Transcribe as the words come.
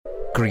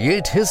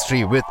Create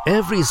history with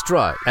every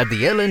stride at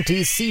the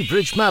L&T Sea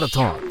Bridge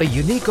Marathon, a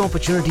unique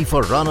opportunity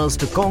for runners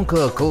to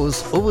conquer a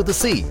course over the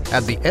sea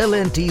at the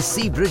L&T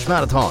Sea Bridge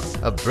Marathon,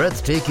 a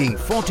breathtaking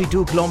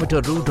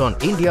 42-kilometer route on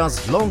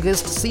India's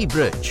longest sea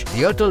bridge,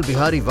 the Atal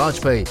Bihari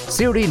Vajpayee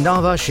Siri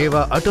Nava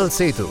Sheva Atal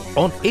Setu,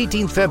 on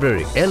 18th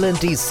February.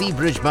 L&T Sea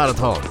Bridge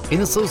Marathon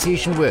in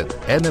association with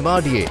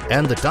MMRDA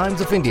and the Times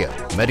of India.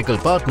 Medical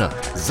partner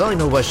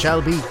Zainova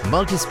Shalby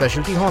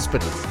Multi-Specialty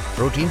Hospital.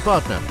 Protein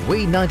partner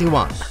Way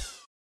 91.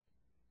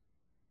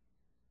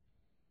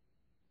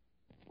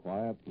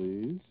 Quiet,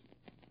 please.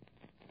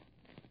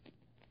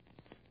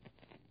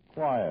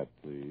 Quiet,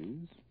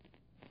 please.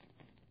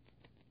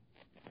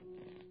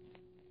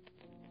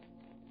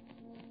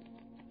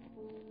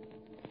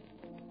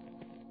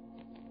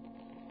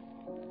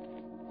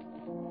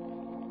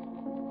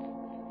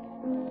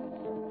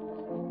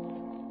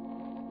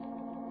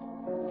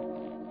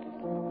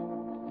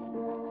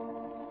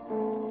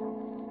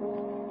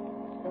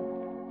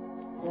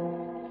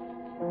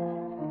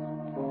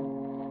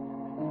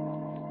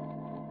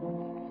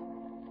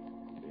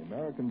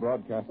 American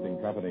Broadcasting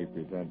Company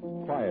presents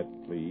Quiet,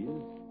 Please,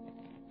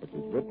 which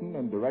is written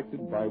and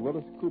directed by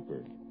Willis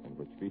Cooper and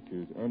which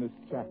features Ernest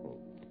Chappell.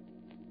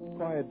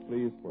 Quiet,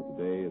 Please for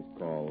today is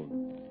called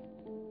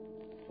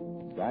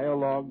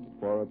Dialogue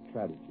for a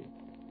Tragedy.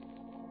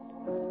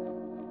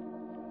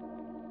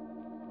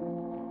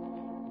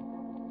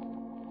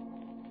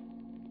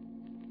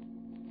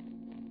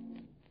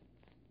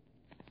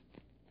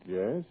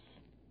 Yes?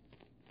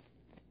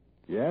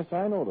 Yes,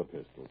 I know the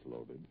pistol's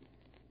loaded.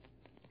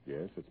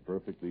 Yes, it's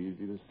perfectly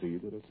easy to see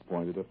that it's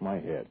pointed at my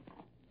head.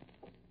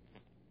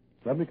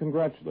 Let me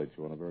congratulate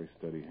you on a very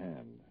steady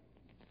hand.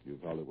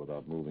 You've held it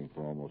without moving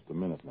for almost a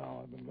minute now.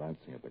 I've been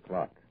glancing at the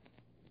clock.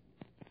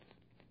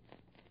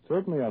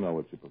 Certainly I know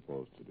what you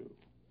propose to do.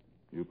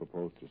 You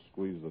propose to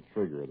squeeze the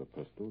trigger of the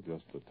pistol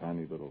just a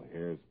tiny little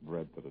hair's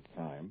breadth at a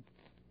time.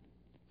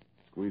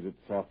 Squeeze it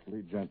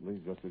softly,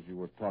 gently, just as you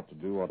were taught to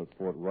do out at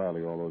Fort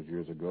Riley all those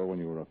years ago when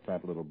you were a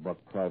fat little buck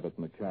private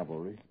in the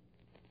cavalry.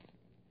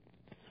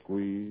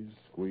 Squeeze,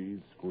 squeeze,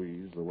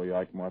 squeeze, the way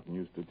Ike Martin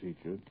used to teach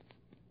you.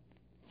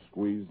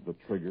 Squeeze the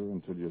trigger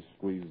until you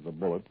squeeze the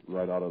bullet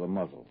right out of the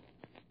muzzle.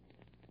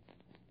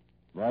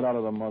 Right out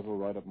of the muzzle,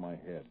 right up my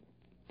head.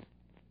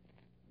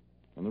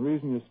 And the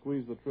reason you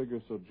squeeze the trigger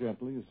so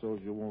gently is so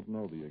as you won't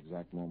know the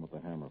exact moment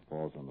the hammer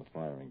falls on the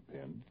firing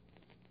pin.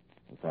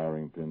 The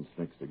firing pin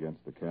snicks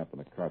against the cap of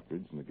the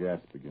cartridge and the gas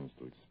begins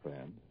to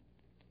expand.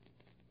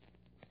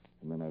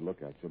 And then I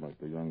look at you like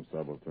the young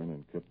subaltern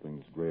in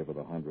Kipling's Grave of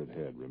the 100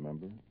 Head,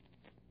 remember?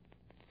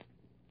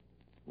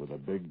 With a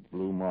big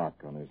blue mark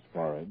on his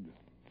forehead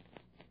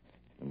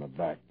and the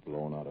back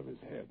blown out of his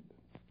head.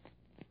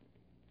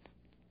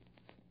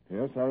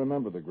 Yes, I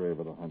remember the Grave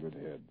of the 100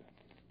 Head.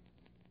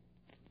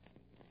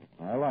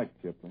 I like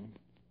Kipling.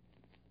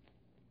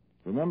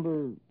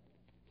 Remember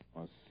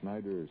a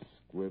Snyder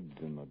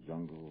squibbed in the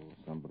jungle,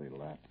 somebody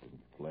laughed and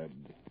fled,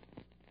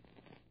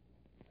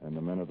 and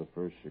the men of the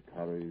first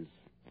Shikaris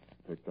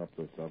picked up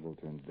the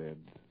subaltern dead,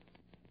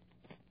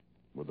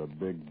 with a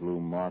big blue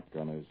mark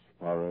on his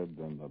forehead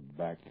and the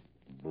back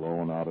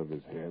blown out of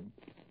his head.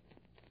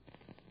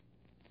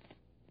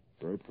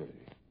 Very pretty.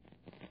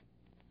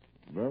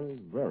 Very,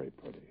 very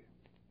pretty.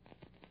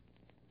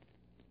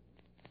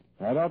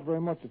 I doubt very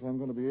much if I'm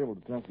going to be able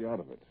to talk you out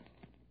of it.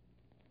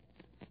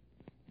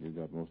 You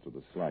got most of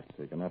the slack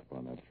taken up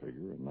on that trigger,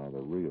 and now the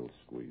real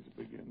squeeze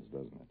begins,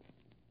 doesn't it?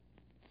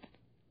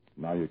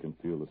 Now you can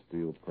feel the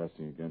steel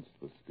pressing against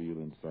the steel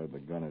inside the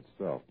gun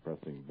itself,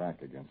 pressing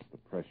back against the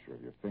pressure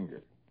of your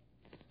finger,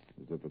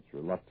 as if it's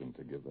reluctant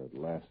to give that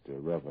last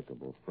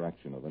irrevocable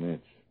fraction of an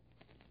inch.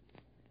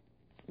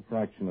 The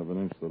fraction of an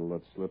inch that'll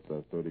let slip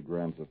that 30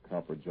 grams of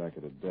copper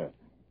jacket of death.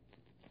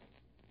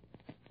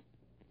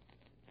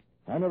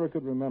 I never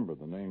could remember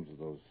the names of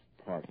those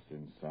parts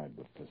inside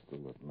the pistol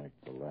that make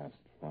the last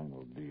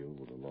final deal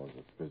with the laws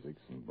of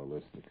physics and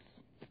ballistics.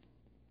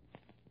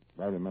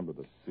 I remember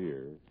the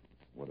sear,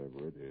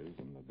 whatever it is,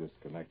 and the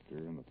disconnector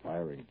and the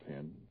firing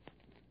pin.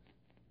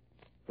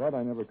 That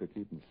I never could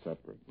keep them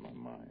separate in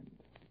my mind.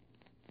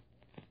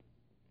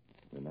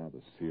 And now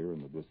the sear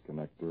and the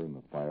disconnector and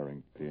the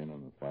firing pin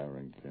and the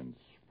firing pin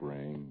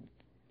spring.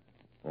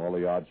 All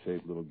the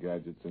odd-shaped little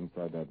gadgets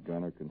inside that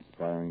gun are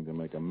conspiring to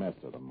make a mess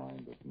of the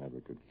mind that never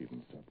could keep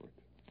them separate.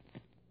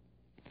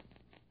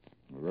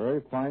 A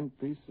very fine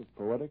piece of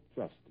poetic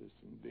justice,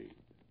 indeed.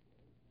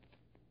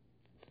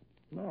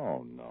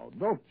 No,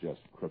 don't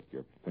just crook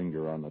your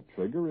finger on the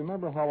trigger.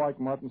 Remember how Ike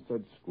Martin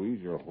said squeeze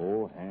your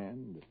whole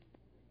hand?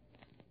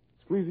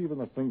 Squeeze even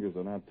the fingers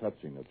that aren't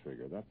touching the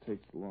trigger. That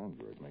takes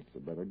longer. It makes a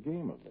better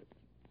game of it.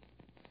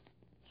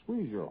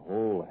 Squeeze your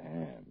whole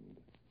hand.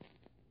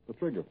 The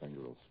trigger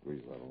finger will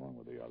squeeze right along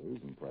with the others,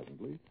 and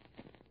presently,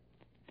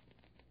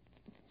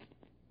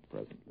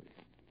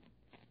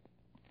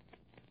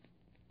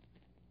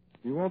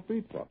 you won't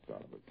be talked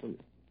out of it, will you?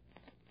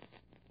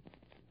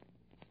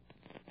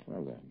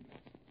 Well, then,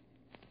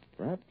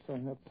 perhaps I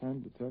have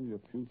time to tell you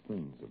a few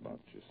things about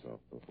yourself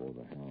before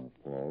the hammer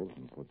falls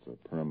and puts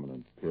a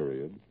permanent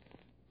period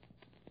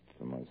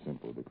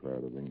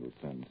single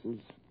sentences.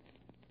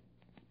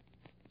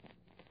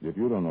 If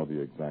you don't know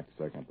the exact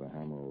second the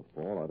hammer will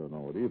fall, I don't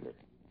know it either.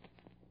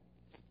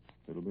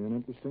 It'll be an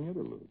interesting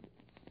interlude.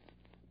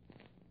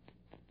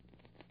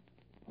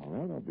 All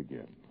right, I'll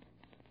begin.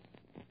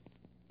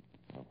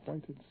 A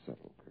whited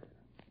sepulchre.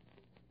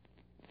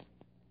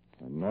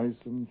 A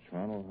noisome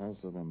charnel house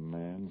of a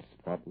man,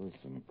 spotless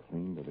and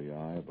clean to the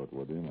eye, but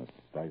within a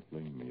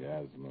stifling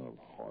miasma of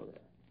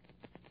horror.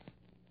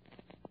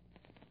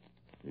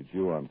 It's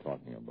you I'm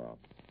talking about.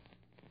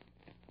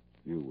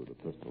 You with a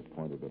pistol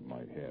pointed at my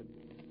head.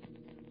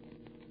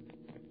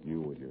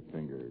 You with your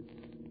finger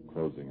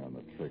closing on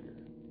the trigger.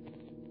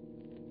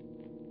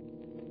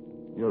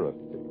 You're a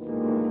thief.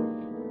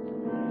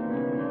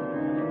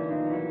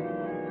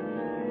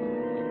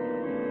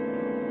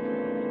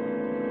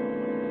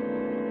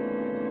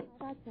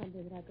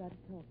 Something that I've got to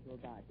talk to you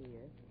about,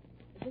 dear.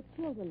 The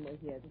children were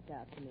here this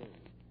afternoon.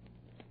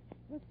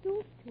 The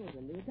Stools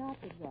children, the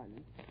adopted ones.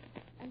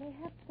 And they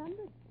have some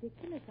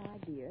ridiculous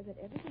idea that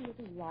everything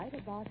isn't right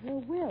about her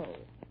will.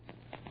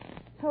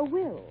 Her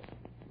will.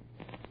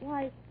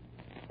 Why,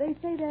 they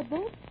say they're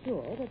both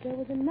sure that there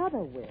was another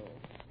will,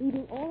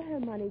 leaving all her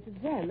money to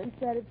them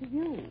instead of to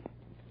you.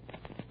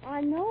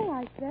 I know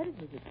I said it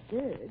was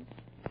absurd.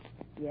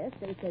 Yes,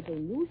 they said they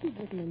knew she'd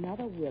written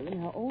another will in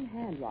her own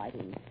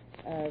handwriting.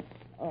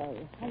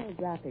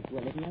 Holographic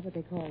will, isn't that what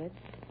they call it?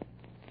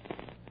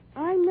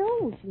 I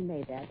know she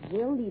made that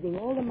will, leaving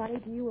all the money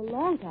to you a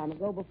long time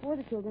ago before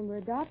the children were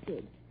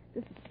adopted.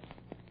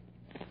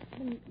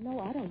 No,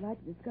 I don't like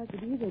to discuss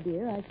it either,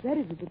 dear. I said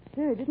it was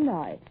absurd, didn't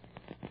I?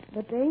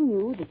 But they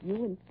knew that you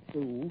and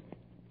Sue,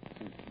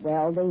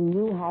 well, they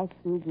knew how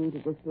Sue grew to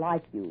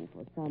dislike you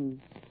for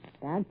some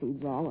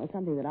fancied wrong or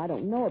something that I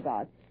don't know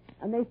about.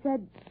 And they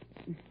said,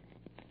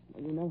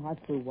 well, you know how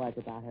Sue was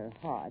about her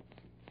heart.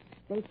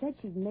 They said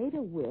she'd made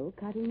a will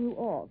cutting you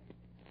off.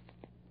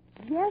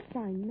 Yes,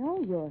 I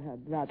know you're her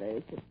brother.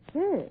 It's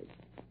absurd,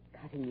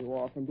 cutting you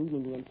off and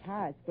leaving the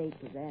entire estate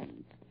to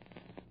them.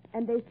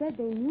 And they said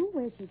they knew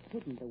where she'd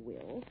hidden the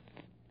will,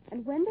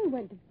 and when they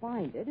went to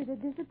find it, it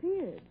had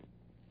disappeared.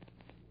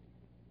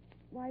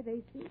 Why,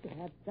 they seem to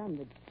have some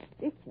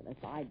ridiculous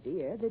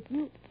idea that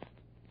you...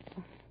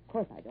 Of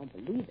course, I don't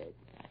believe it.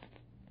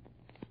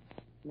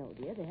 No,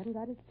 dear, they haven't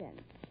got a cent.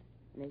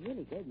 And they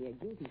really gave me a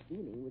guilty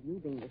feeling with you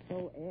being the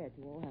sole heir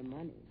to all her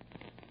money.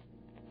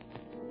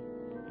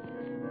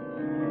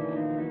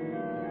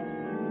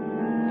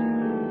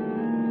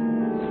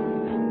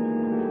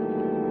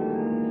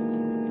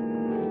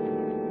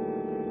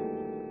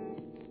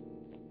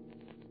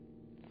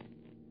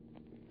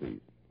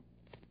 Thief.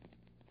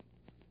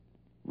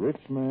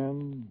 Rich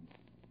man,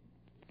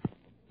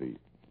 thief.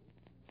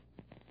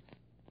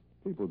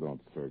 People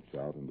don't search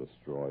out and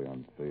destroy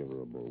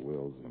unfavorable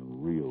wills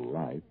in real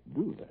life,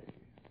 do they?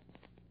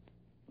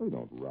 They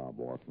don't rob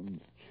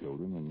orphans,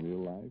 children in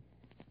real life,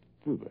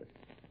 do they?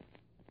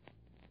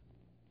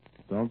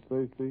 Don't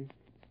they, thief?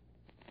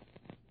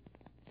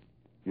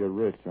 You're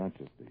rich, aren't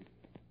you, thief?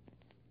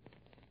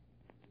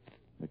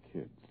 The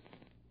kids.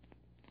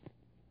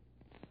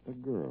 The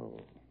girl.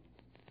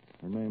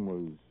 Her name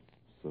was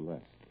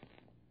Celeste.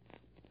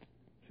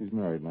 She's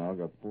married now,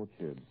 got 4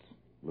 kids.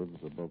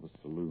 Lives above a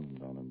saloon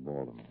down in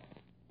Baltimore.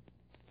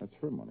 That's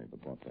her money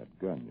that bought that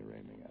gun you're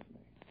aiming at me.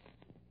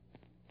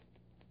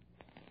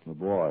 The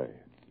boy.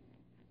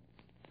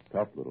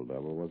 Tough little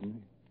devil, wasn't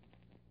he?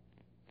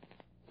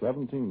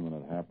 17 when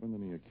it happened,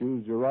 and he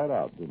accused you right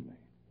out, didn't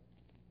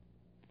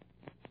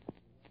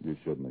he? You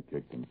shouldn't have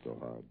kicked him so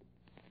hard.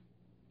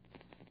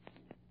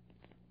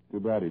 Too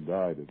bad he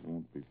died. It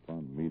won't be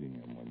fun meeting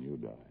him when you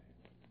die.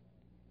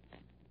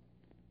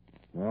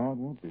 No, it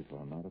won't be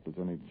fun, not if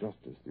there's any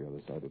justice the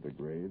other side of the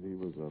grave. He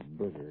was a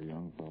bitter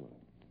young fellow.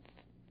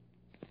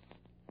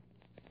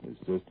 His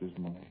sister's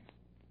money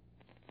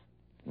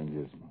and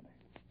his money.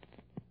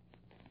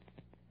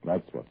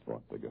 That's what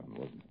bought the gun,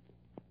 wasn't it?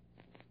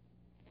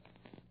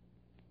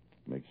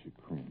 Makes you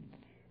cringe.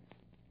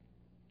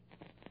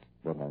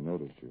 But I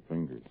notice your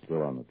finger's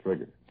still on the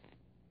trigger.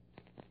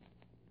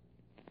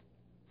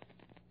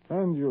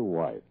 And your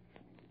wife,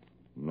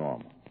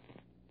 Norma.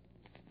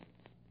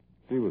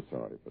 She was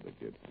sorry for the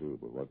kids, too,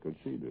 but what could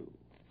she do?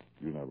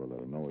 You never let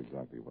her know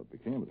exactly what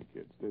became of the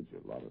kids, did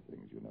you? A lot of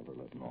things you never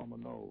let Norma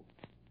know.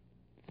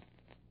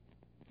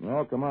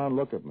 No, come on,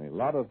 look at me. A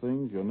lot of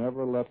things you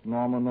never let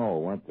Norma know,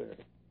 weren't there?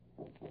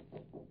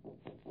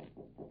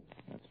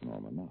 That's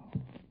Norma now.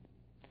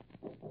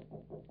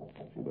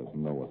 She doesn't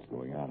know what's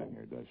going on in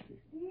here, does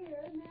she?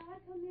 Dear, may I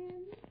come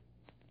in?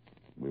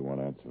 We won't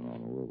answer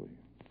Norma, will we?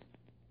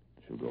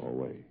 She'll go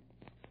away.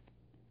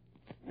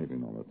 Maybe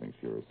Norma thinks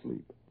you're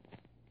asleep.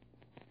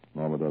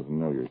 Norma doesn't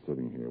know you're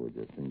sitting here with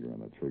your finger on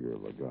the trigger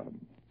of a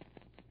gun.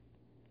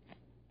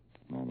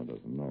 Norma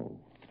doesn't know.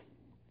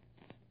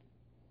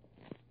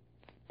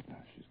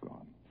 She's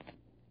gone.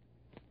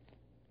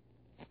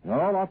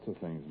 No, lots of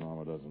things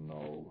Norma doesn't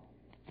know.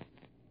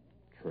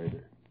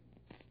 Traitor.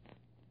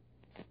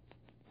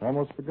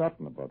 Almost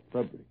forgotten about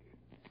Frederick,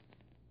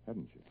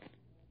 hadn't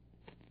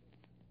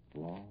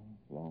you? Long,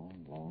 long,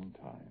 long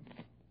time.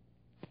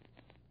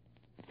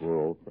 Poor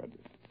old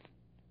Frederick.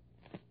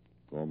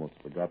 You've almost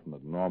forgotten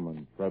that Norma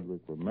and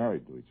Frederick were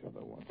married to each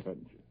other once,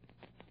 hadn't you?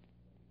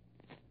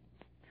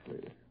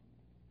 Traitor.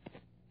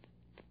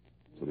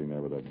 Sitting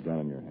there with that gun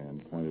in your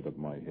hand, pointed at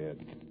my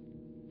head.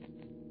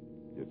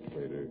 You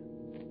traitor.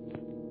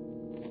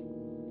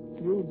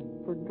 You'd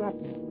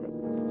forgotten,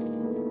 Frederick.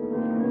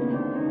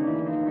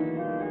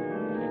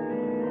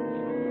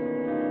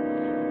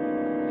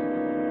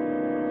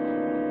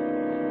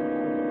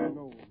 I don't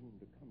know whom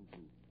to come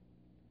to,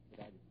 but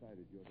I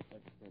decided you're the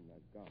best friend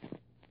I've got.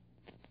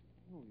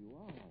 Oh, you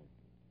are.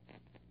 I'd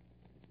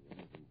do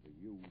anything for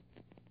you.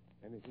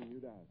 Anything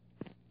you'd ask.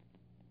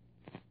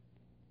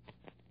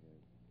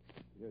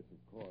 Yes,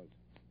 of course.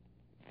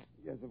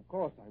 Yes, of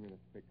course I'm in a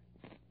fix.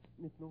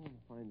 And if Norma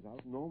finds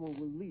out, Norma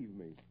will leave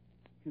me.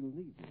 She'll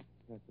leave me,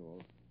 that's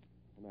all.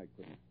 And I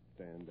couldn't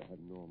stand to have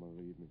Norma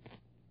leave me.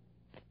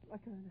 I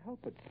can't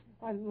help it.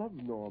 I love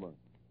Norma.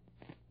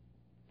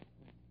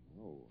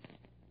 No,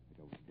 I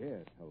don't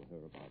dare tell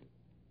her about it.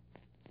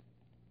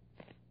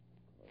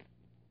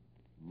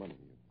 Money,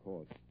 of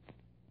course.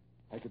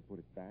 I could put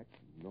it back,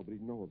 and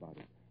nobody'd know about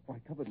it. Oh, I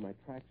covered my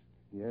tracks.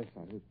 Yes,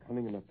 I was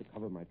cunning enough to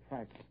cover my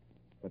tracks.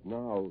 But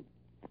now,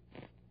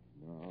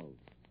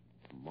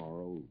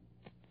 tomorrow,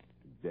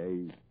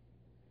 today,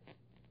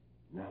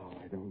 now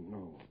I don't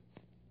know.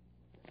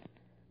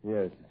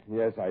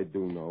 Yes, I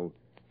do know.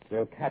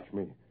 They'll catch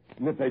me.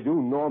 And if they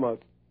do, Norma...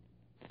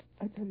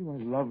 I tell you, I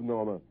love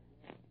Norma.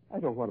 I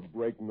don't want to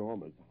break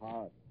Norma's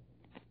heart.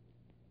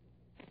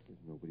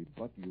 There's nobody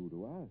but you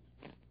to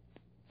ask.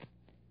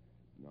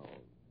 No,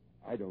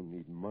 I don't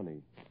need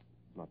money.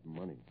 Not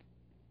money.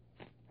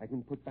 I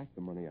can put back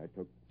the money I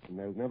took, and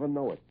they'll never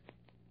know it.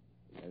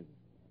 Yes,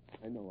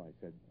 I know I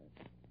said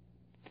that.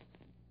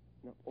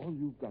 Now, all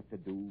you've got to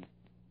do...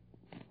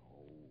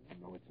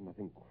 No, it's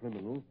nothing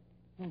criminal.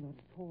 No, not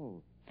at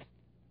all.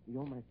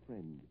 You're my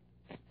friend,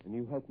 and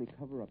you help me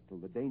cover up till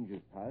the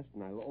danger's past,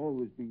 and I'll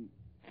always be...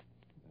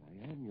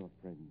 But I am your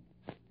friend.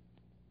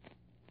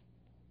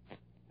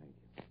 Thank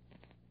you.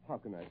 How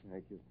can I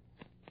thank you?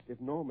 If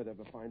Norma'd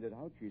ever find it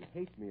out, she'd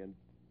hate me and...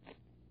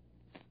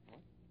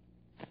 What?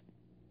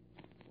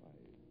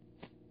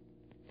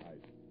 Why,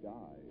 I'd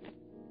die.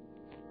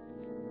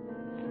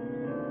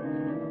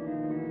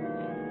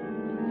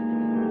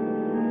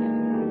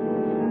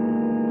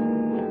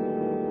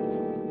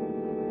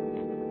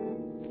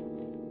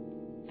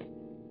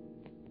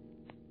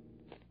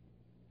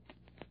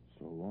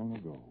 So long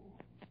ago.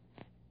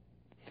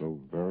 So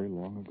very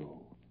long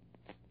ago.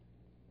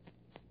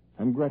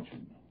 And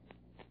Gretchen.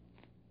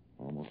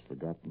 Almost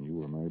forgotten you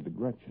were married to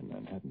Gretchen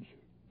then, hadn't you?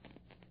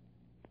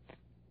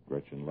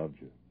 Gretchen loved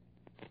you.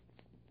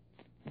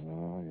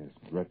 Ah, yes,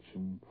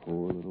 Gretchen,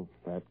 poor little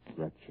fat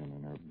Gretchen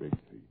and her big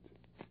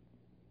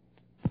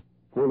feet.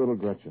 Poor little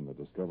Gretchen that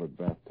discovered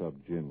bathtub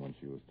gin when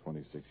she was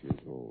 26 years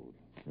old.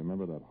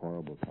 Remember that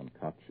horrible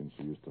concoction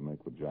she used to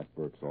make with Jack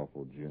Burke's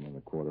awful gin and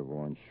a quart of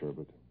orange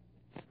sherbet?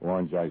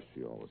 Orange ice,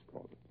 she always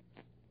called it.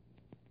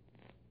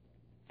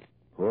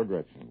 Poor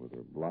Gretchen with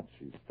her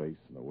blotchy face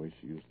and the way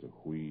she used to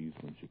wheeze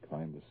when she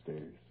climbed the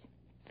stairs.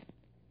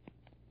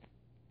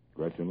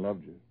 Gretchen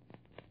loved you.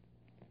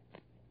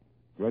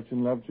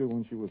 Gretchen loved you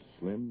when she was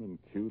slim and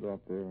cute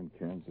out there in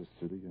Kansas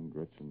City, and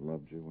Gretchen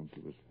loved you when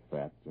she was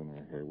fat and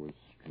her hair was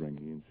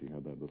stringy and she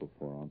had that little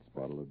 4-ounce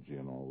bottle of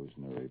gin always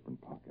in her apron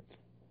pocket.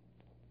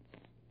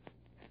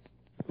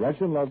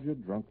 Gretchen loved you,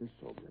 drunk or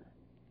sober.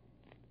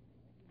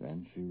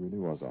 Then she really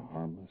was a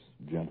harmless,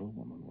 gentle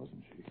woman,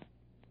 wasn't she?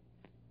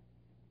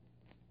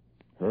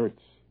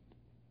 Hurts,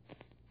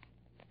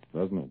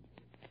 doesn't it?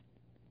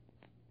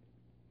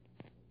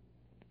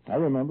 I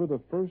remember the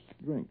first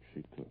drink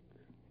she took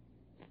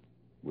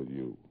with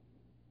you.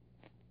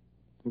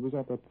 It was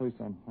at that place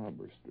on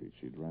Harbor Street.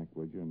 She drank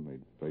with you and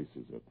made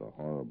faces at the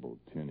horrible,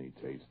 tinny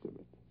taste of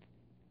it.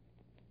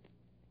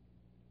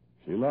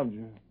 She loved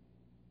you.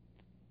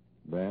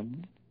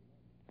 Then,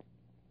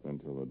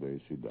 until the day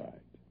she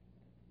died.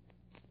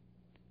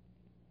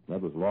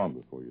 That was long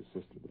before your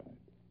sister died.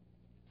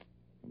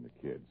 And the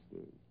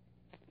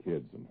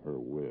kids and her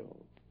will.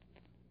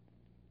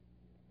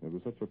 It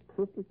was such a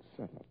perfect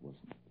setup,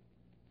 wasn't it?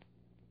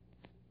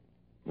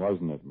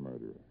 Wasn't it,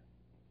 murderer?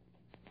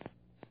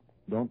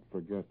 Don't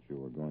forget you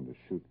were going to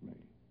shoot me.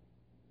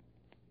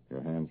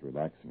 Your hand's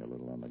relaxing a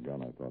little on the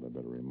gun. I thought I'd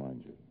better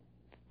remind you.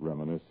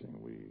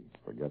 Reminiscing, we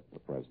forget the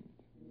present,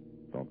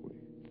 don't we?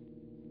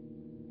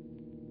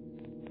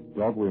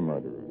 Don't we,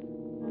 murderer?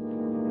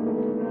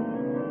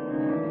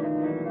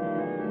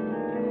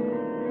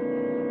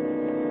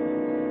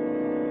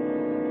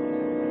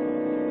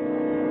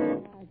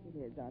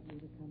 Of you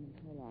to come and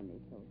tell on me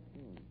so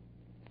soon.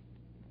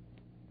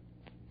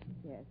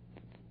 Yes,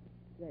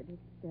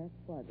 Frederick's death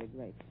was a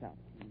great shock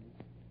to me.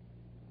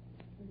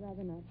 I'd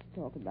rather not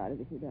talk about it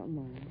if you don't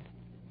mind.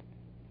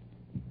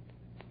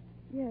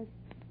 Yes,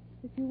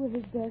 if you were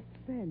his best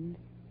friend.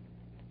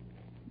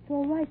 It's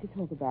all right to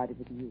talk about it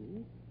with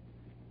you.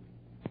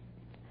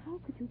 How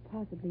could you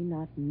possibly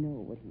not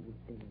know what he was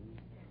doing?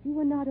 You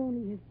were not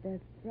only his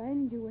best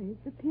friend, you were his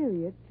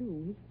superior,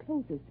 too, his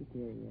closest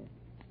superior.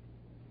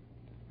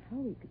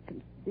 how he could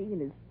conceal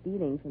his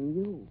feeling from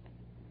you.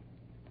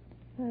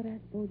 But I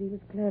suppose he was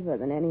cleverer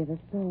than any of us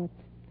thought.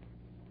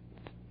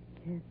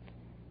 Yes,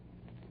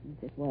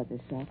 it was a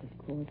shock, of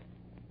course.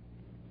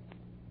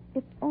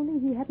 If only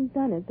he hadn't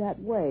done it that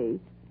way.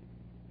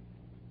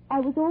 I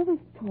was always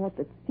taught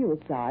that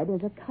suicide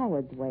is a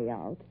coward's way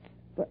out.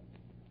 But,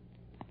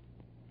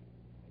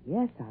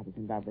 yes, I was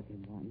in love with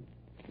him once.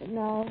 But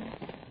now,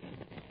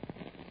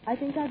 I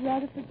think I'd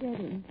rather forget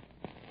him.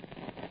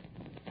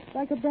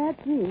 Like a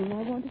bad dream,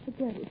 I want to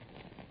forget it.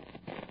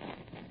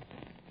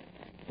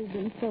 He's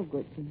been so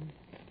good to me.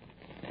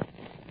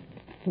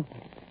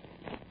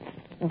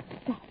 Oh,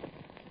 stop.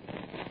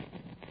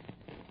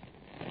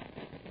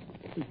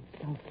 Please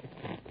don't kiss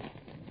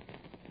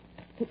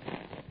me.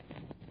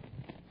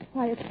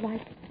 Why, it's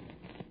like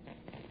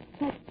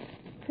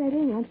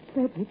treading on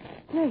Frederick's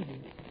grave.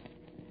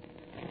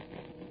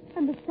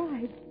 And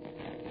besides,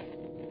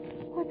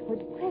 what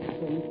would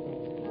Gretchen say?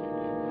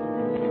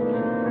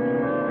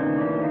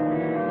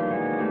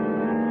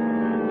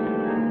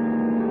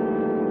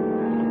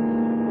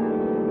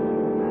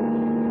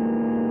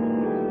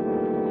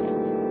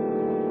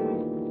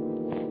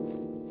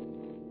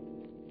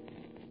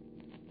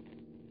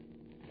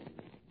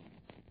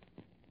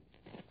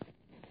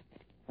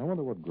 I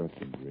wonder what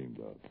Gretchen dreamed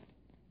of.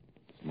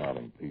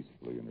 Smiling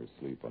peacefully in her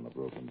sleep on the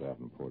broken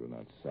davenport in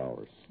that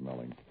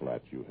sour-smelling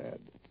flat you had.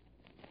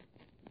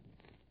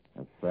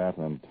 A fat,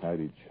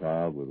 untidy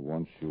child with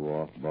one shoe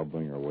off,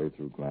 bubbling her way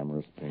through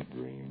glamorous pink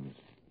dreams.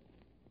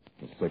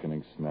 The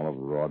sickening smell of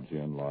raw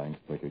gin lying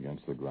thick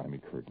against the grimy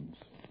curtains.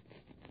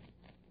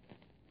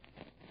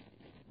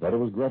 But it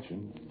was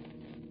Gretchen.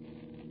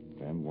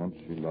 And once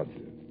she loved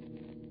you.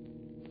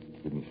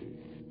 Didn't she?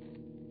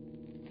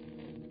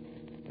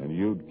 And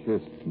you'd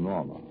kissed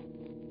Norma.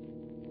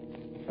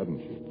 Hadn't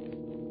you?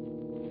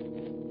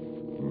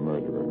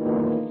 Murderer.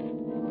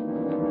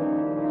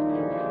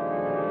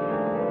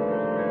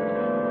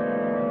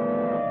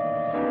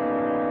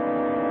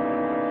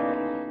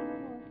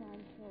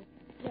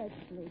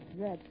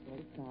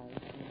 Dreadfully sorry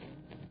for her.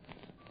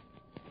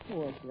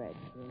 Poor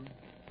Gretchen.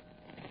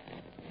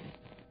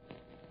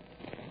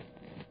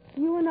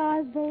 You and I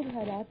have both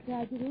had our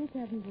tragedies,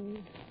 haven't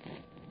we?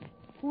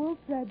 Poor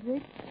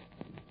Frederick,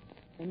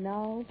 and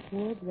now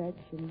poor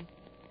Gretchen.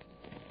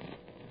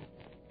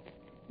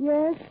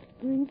 Yes,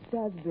 grief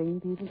does bring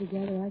people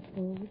together, I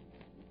suppose.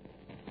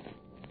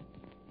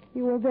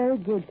 You were very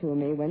good to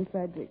me when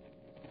Frederick...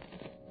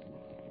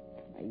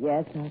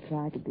 Yes, I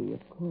tried to be,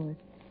 of course.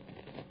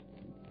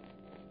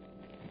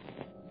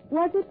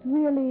 Was it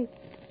really...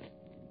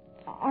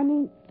 I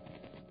mean...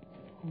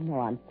 Oh, no,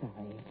 I'm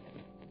sorry.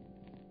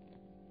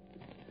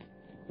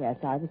 Yes,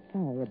 I was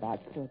sorry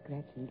about poor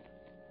Gretchen's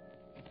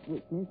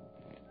weakness.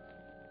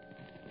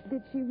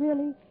 Did she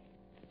really...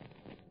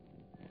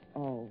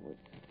 Oh,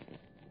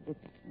 it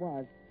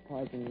was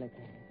poison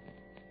liquor.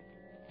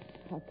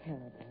 How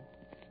terrible.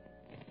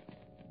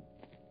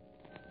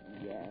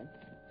 Yes.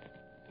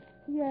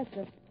 Yes,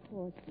 of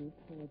course you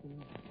poured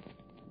me.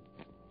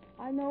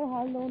 I know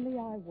how lonely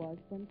I was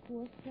when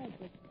poor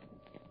Frederick...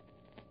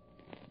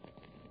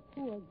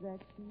 Poor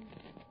Gretchen.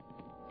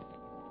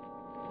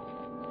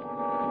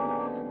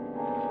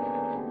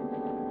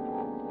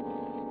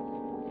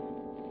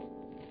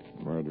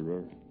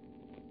 Murderer.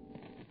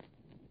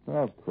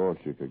 Well, of course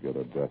you could get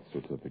a death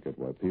certificate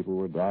while people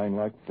were dying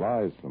like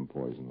flies from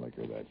poison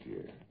liquor that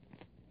year.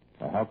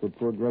 Now, how could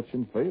poor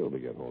Gretchen fail to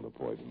get hold of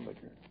poison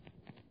liquor?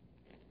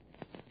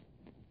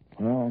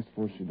 Well, I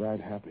suppose she died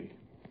happy.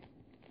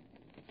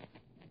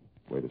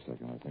 Wait a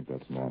second. I think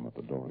that's Norma at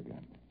the door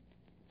again.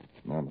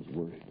 Norma's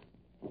worried.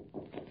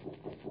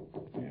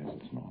 Yes,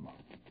 it's Norma.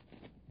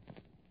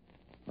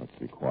 Let's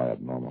be quiet.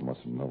 Norma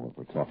mustn't know what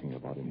we're talking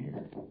about in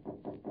here.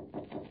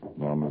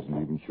 Norma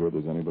isn't even sure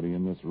there's anybody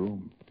in this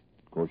room.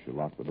 Of course, you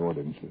locked the door,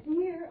 didn't you?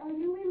 Dear, are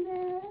you in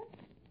there?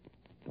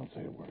 Don't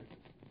say a word.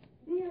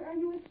 Dear, are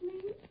you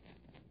asleep?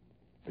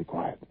 Be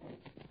quiet.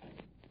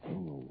 Go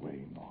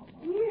away, Norma.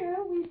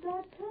 Dear, we've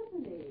got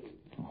company.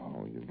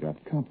 Oh, you've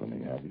got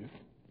company, have you?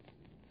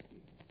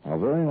 How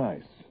very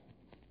nice.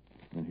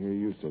 And here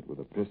you sit with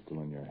a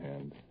pistol in your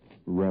hand,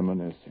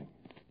 reminiscing.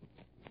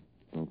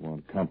 Don't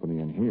want company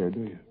in here, do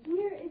you?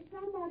 Dear, it's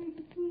somebody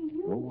to see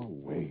you. Go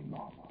away,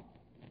 Norma.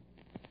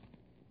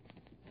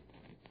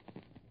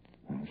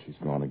 Oh, she's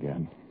gone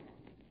again.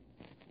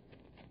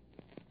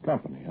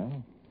 Company, huh?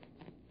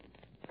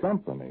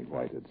 Company,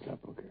 Whited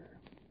Sepulchre.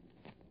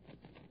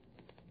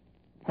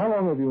 How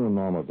long have you and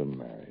Norma been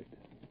married?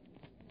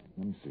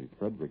 Let me see.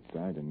 Frederick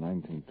died in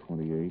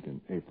 1928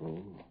 in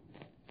April.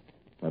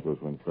 That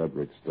was when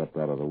Frederick stepped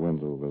out of the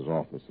window of his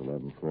office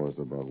 11 floors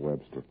above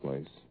Webster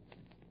Place.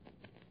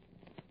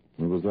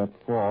 It was that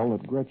fall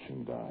that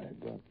Gretchen died.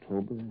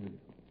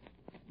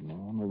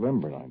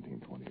 November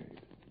 1928.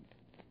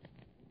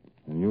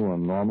 And you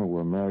and Norma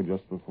were married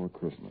just before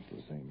Christmas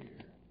the same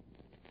year.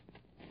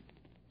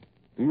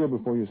 The year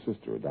before your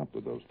sister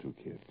adopted those two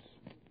kids.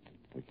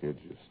 The kids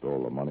you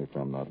stole the money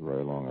from not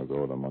very long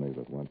ago, the money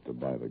that went to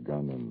buy the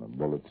gun and the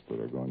bullets that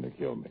are going to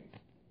kill me.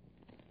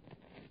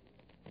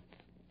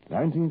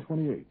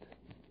 1928.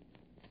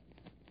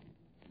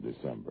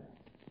 December.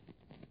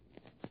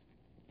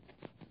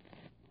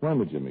 When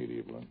did you meet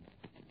Evelyn?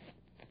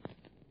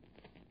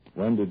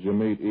 When did you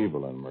meet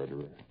Evelyn,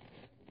 murderer?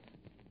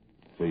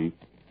 Thief?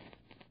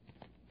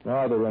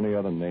 Are there any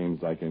other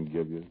names I can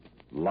give you?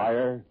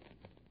 Liar?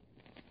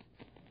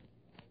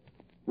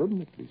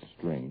 Wouldn't it be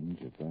strange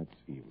if that's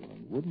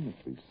Evelyn? Wouldn't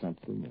it be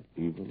something if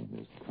Evelyn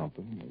is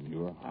company in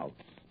your house?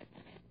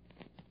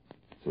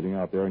 Sitting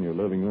out there in your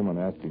living room and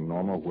asking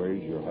Norma,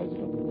 where's your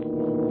husband?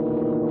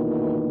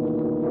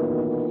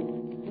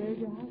 Where's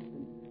your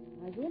husband?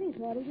 I really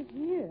thought he was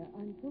here.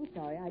 I'm so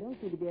sorry. I don't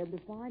seem to be able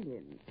to find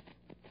him.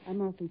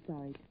 I'm awfully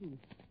sorry, too.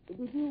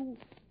 Did you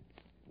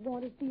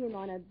want to see him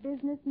on a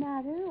business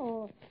matter,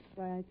 or...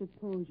 Why, I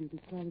suppose you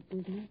could call it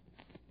business.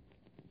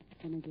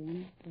 And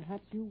again,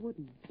 perhaps you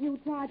wouldn't. You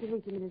tried to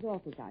reach him in his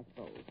office, I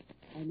suppose.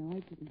 I know I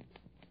didn't.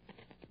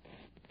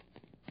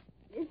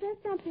 Is there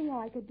something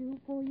I could do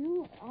for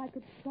you? I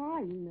could try,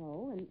 you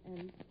know,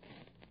 and...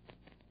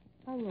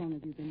 How long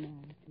have you been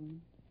married to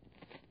him?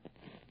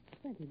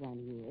 21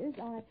 years.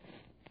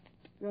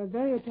 You're a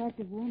very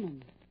attractive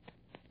woman.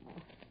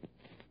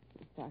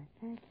 I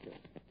thank you.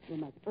 You're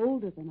much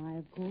older than I,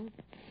 of course.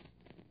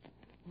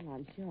 Well,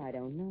 I'm sure I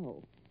don't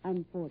know.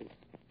 I'm 40.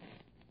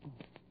 Oh,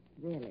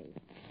 really?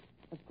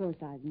 Of course,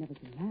 I've never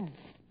been married.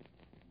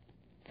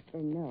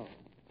 Then no.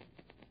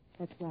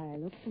 That's why I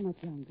look so much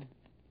younger.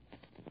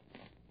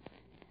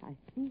 I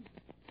see.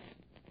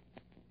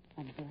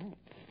 I'm glad.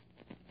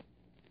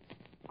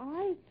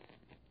 I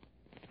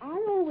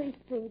always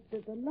think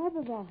that the love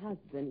of a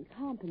husband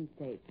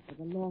compensates for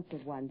the loss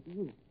of one's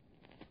youth.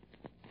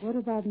 What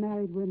about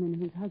married women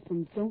whose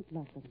husbands don't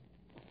love them?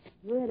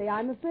 Really,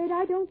 I'm afraid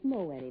I don't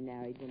know any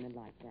married women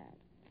like that.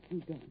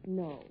 You don't?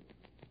 No.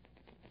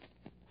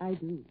 I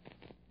do.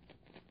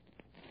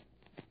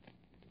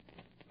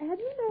 Have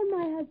you known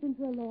my husband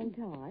for a long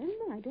time?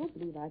 I don't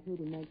believe I've heard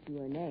him mention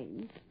your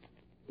name.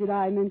 Did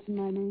I mention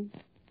my name?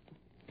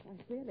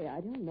 Really, I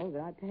don't know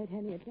that I've paid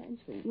any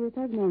attention. Yes,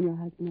 I've known your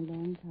husband a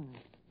long time.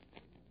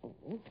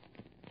 Oh?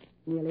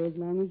 Nearly as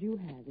long as you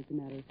have, as a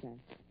matter of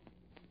fact.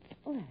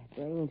 Oh, that's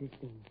very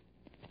interesting.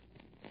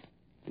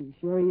 Are you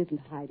sure he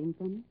isn't hiding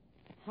from you?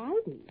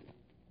 Hiding?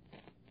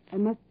 I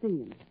must see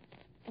him.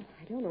 Oh,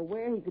 I don't know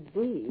where he could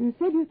be. You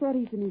said you thought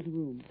he's in his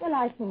room. Well,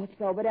 I thought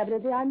so, but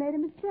evidently I made a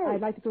mistake.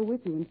 I'd like to go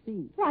with you and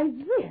see. Why,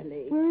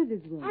 really? Where is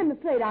his room? I'm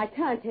afraid I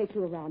can't take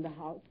you around the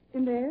house.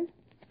 In there?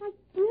 My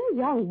dear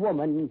young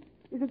woman.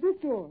 Is it this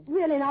door?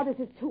 Really, now this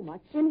is too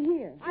much. In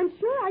here? I'm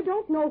sure I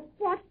don't know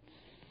what...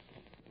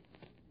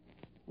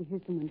 I hear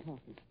someone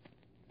talking.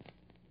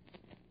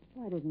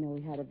 Oh, I didn't know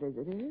we had a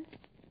visitor.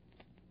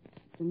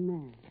 It's a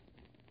man.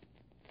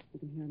 You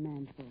can hear a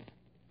man's voice.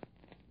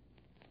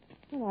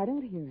 Well, I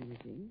don't hear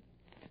anything.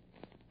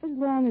 As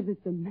long as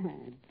it's a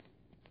man.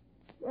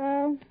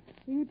 Well,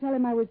 you tell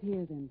him I was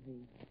here then,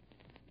 please.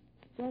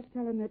 Just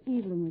tell him that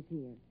Evelyn was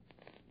here.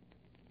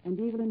 And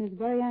Evelyn is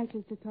very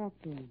anxious to talk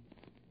to him.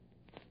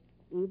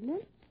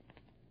 Evelyn?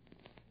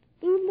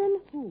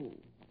 Evelyn who?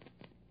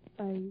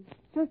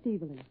 Just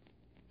Evelyn.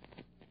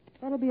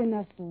 That'll be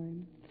enough for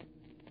him.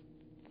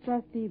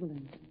 Just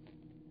Evelyn.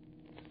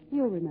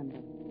 You'll remember.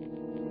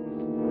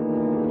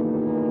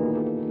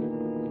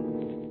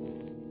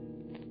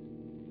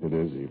 It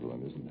is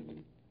Evelyn, isn't it?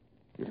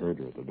 You heard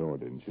her at the door,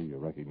 didn't you? You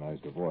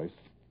recognized her voice.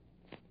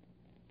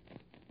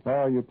 Why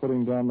are you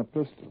putting down the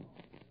pistol?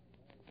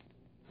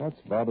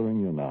 What's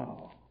bothering you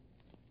now?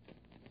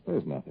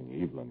 There's nothing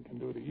Evelyn can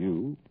do to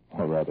you.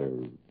 Or rather,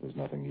 there's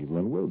nothing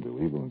Evelyn will do.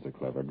 Evelyn's a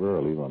clever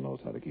girl. Evelyn knows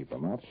how to keep her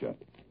mouth shut.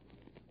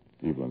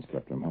 Evelyn's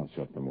kept her mouth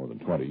shut for more than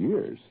 20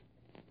 years.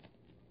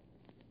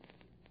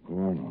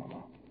 Poor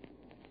Norma.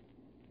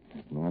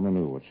 If Norma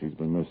knew what she's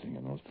been missing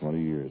in those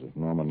 20 years, if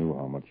Norma knew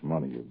how much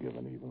money you've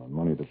given Evelyn,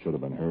 money that should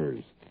have been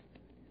hers,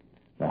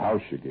 the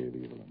house you gave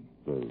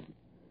Evelyn,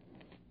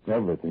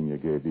 everything you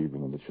gave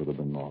Evelyn that should have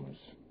been Norma's.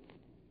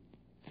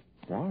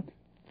 What?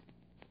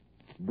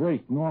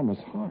 Break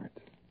Norma's heart.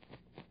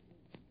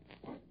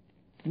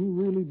 You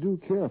really do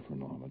care for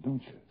Norma,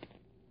 don't you?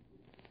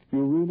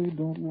 You really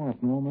don't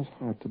want Norma's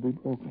heart to be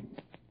broken.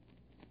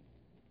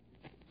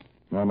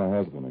 Norma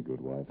has been a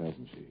good wife,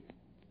 hasn't she?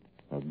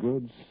 A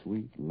good,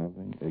 sweet,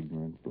 loving,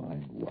 ignorant,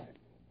 blind wife.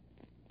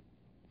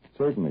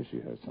 Certainly she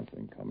has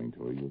something coming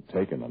to her. You've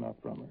taken enough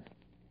from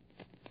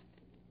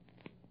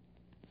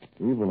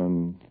her.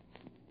 Evelyn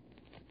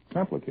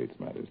complicates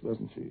matters,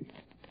 doesn't she?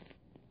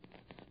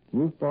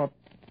 You thought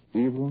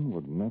Evelyn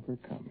would never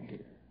come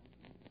here.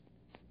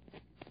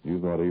 You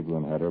thought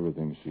Evelyn had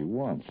everything she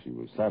wants. She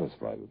was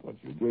satisfied with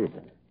what you gave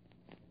her.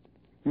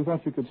 You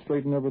thought you could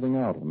straighten everything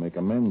out and make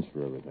amends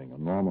for everything,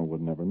 and Norma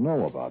would never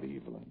know about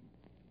Evelyn.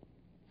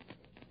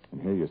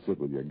 And here you sit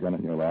with your gun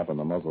in your lap and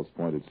the muzzle's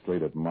pointed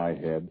straight at my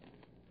head,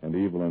 and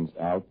Evelyn's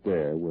out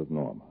there with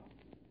Norma.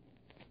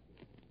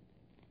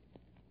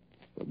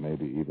 But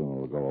maybe Evelyn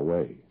will go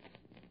away.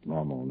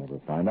 Norma will never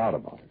find out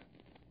about her.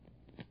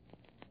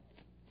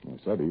 I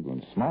said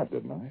Evelyn's smart,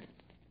 didn't I?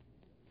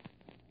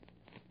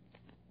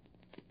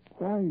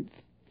 Why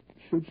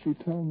should she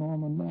tell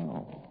Norma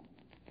now?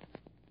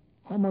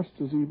 How much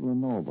does Evelyn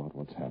know about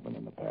what's happened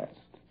in the past?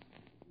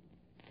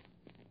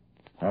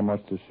 How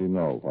much does she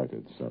know,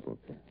 Whited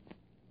Sepulchre?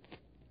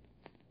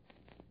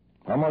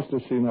 How much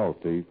does she know,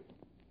 thief,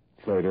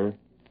 traitor,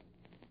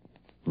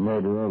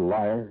 murderer,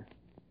 liar?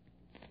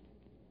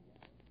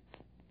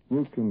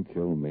 You can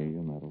kill me,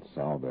 and that'll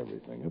solve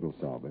everything. It'll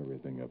solve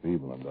everything if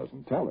Evelyn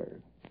doesn't tell her.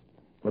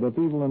 But if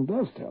Evelyn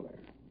does tell her...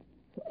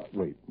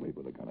 wait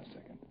with the gun a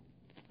second.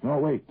 No,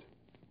 wait.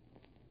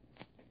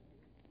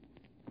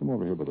 Come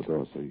over here by the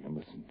door so you can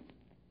listen.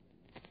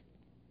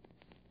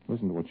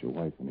 Listen to what your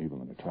wife and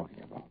Evelyn are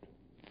talking about.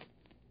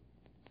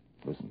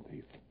 Listen,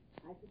 thief.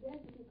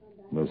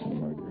 Listen,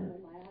 murderer.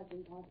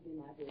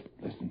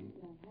 Listen.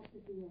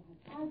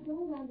 I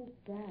don't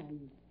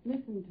understand.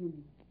 Listen to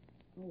me.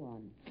 Go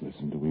on.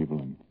 Listen to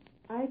Evelyn.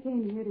 I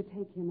came here to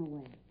take him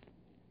away.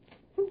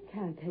 You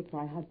can't take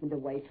my husband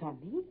away from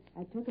me.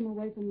 I took him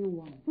away from you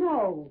once.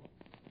 No.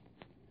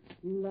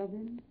 You love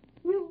him?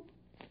 You?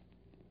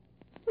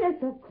 Yes,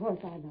 of course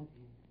I love him.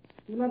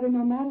 You love him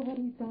no matter what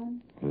he's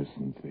done?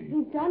 Listen, thief.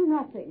 He's done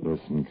nothing.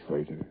 Listen,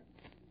 traitor.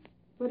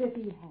 But if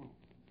he has?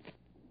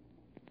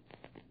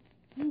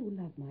 You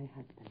love my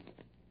husband.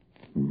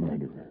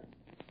 Murderer.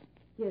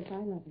 Yes, I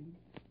love him.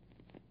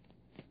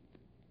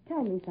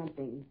 Tell me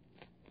something.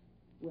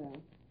 Well,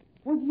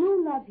 would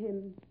you love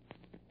him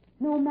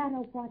no matter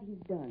what he's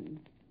done?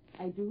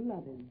 I do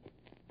love him.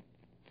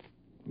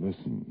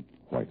 Listen,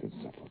 Whited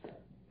Sepulchre.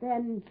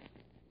 Then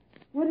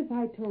what if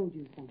I told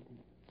you something?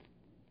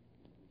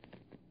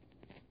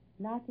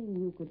 nothing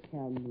you could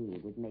tell me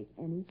would make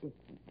any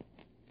difference.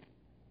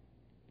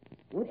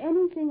 Would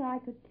anything I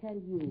could tell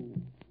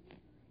you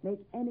make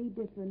any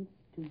difference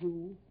to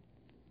you?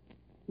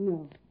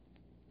 No.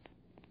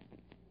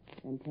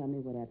 Then tell me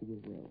whatever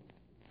you will.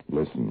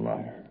 Listen,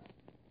 liar.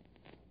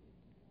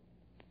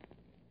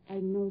 I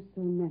know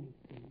so many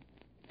things.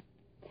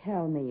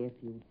 Tell me if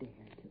you dare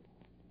to.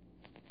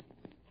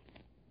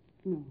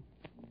 No.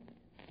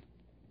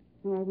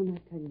 No, I will not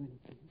tell you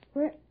anything.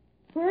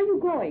 Where are you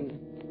going?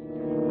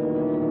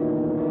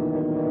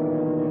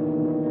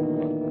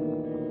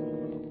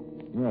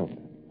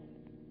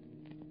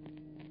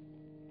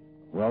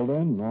 Well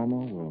then, Norma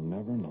will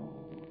never know.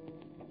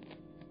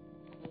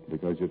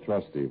 Because you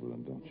trust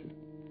Evelyn, don't you?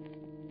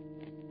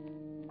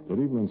 Did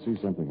Evelyn see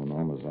something in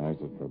Norma's eyes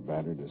that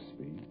forbade her to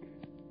speak?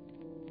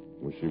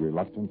 Was she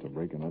reluctant to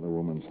break another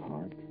woman's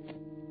heart?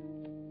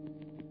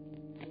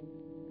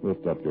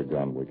 Lift up your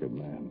gun, wicked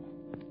man.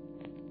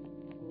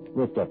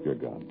 Lift up your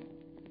gun.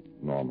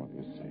 Norma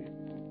is safe.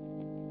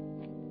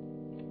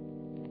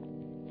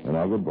 And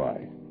now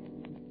goodbye.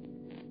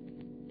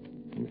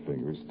 Your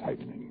fingers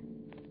tightening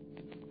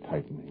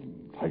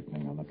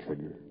on the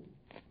trigger.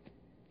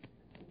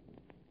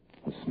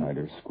 A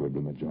Snyder squib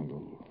in the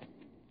jungle.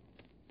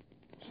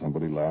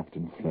 Somebody laughed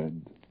and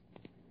fled.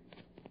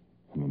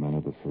 And the men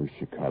of the first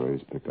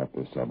Shikaris picked up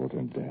their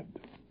subaltern dead.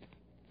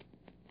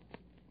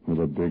 With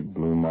a big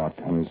blue mark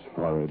on his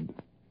forehead.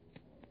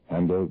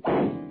 And a...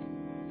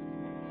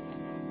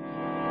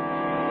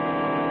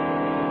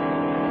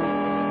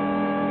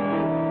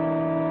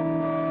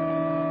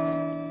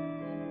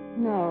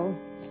 No.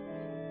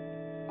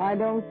 I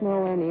don't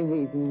know any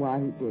reason why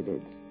he did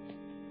it.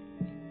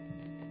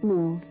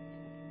 No.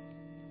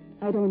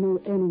 I don't know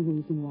any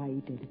reason why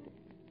he did it.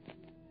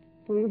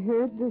 We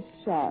heard the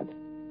shot.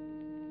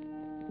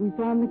 We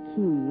found the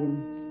key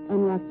and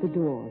unlocked the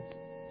door.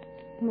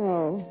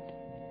 No.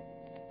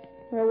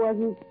 There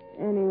wasn't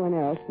anyone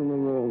else in the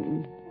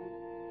room.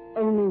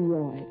 Only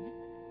Roy.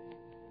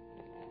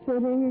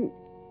 Sitting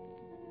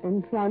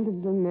in front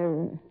of the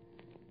mirror.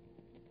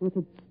 With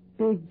a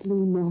big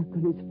blue mark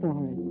on his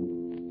forehead.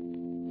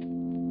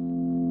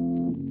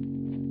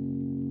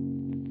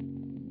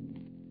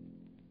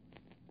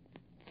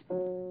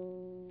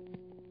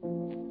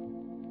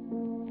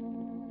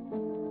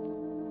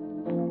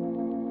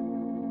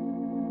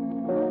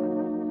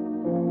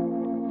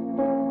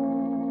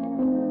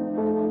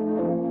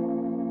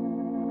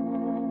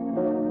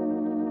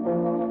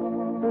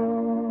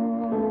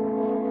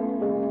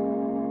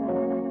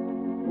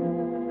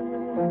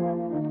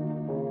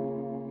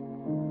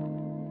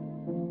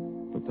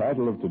 The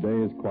title of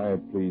today's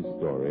Quiet Please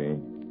story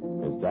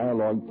is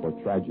Dialogue for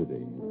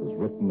Tragedy. It was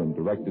written and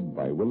directed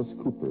by Willis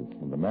Cooper,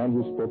 and the man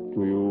who spoke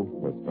to you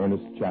was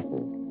Ernest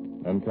Chappell.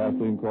 And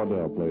Kathleen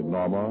Cordell played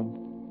Norma,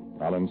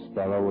 Alan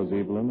Sparrow was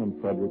Evelyn, and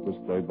Frederick was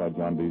played by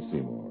John D.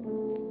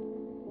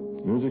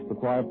 Seymour. Music for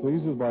Quiet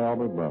Please is by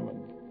Albert Berman.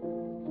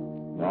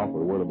 Now for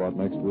a word about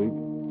next week,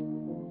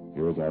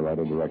 here is our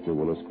writer-director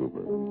Willis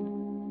Cooper.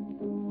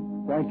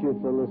 Thank you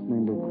for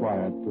listening to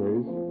Quiet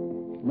Please.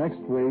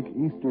 Next week,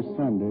 Easter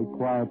Sunday,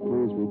 Quiet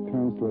Please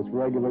returns to its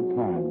regular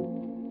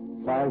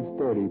time,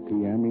 5:30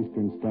 p.m.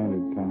 Eastern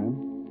Standard Time.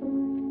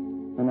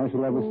 And I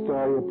shall have a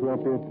story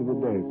appropriate to the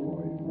day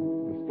for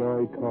you, a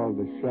story called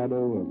The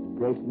Shadow of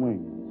Great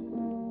Wings.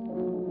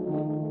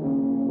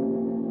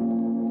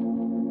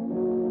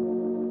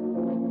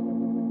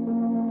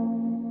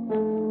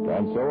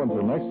 And so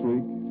until next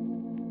week,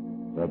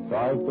 at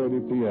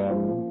 5:30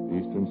 p.m.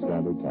 Eastern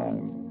Standard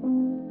Time.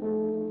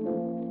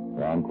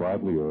 I'm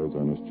quietly yours,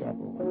 Ernest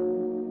Chappell.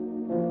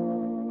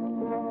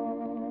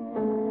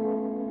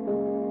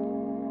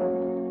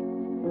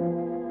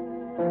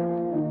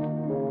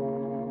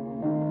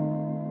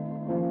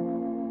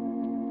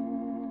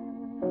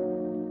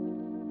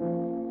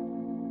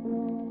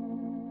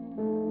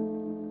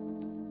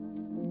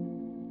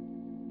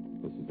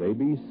 This is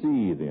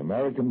ABC, the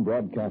American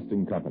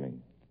Broadcasting Company.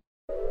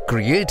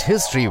 Create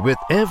history with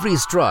every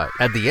stride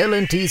at the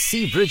L&T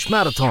Sea Bridge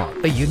Marathon,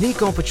 a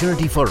unique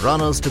opportunity for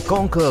runners to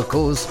conquer a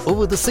course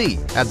over the sea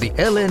at the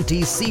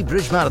L&T Sea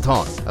Bridge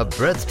Marathon, a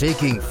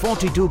breathtaking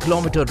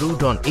 42-kilometer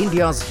route on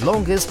India's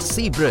longest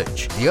sea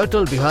bridge, the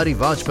Atal Bihari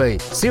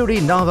Vajpayee Siri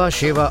Nava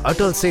Sheva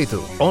Atal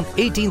Setu. On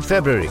 18th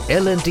February,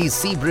 L&T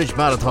Sea Bridge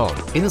Marathon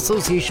in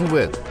association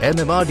with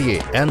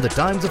MMRDA and the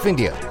Times of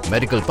India.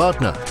 Medical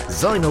partner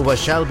Zainova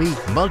Shalby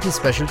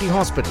Multi-Specialty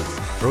Hospital.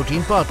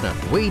 Protein partner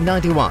Way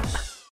 91.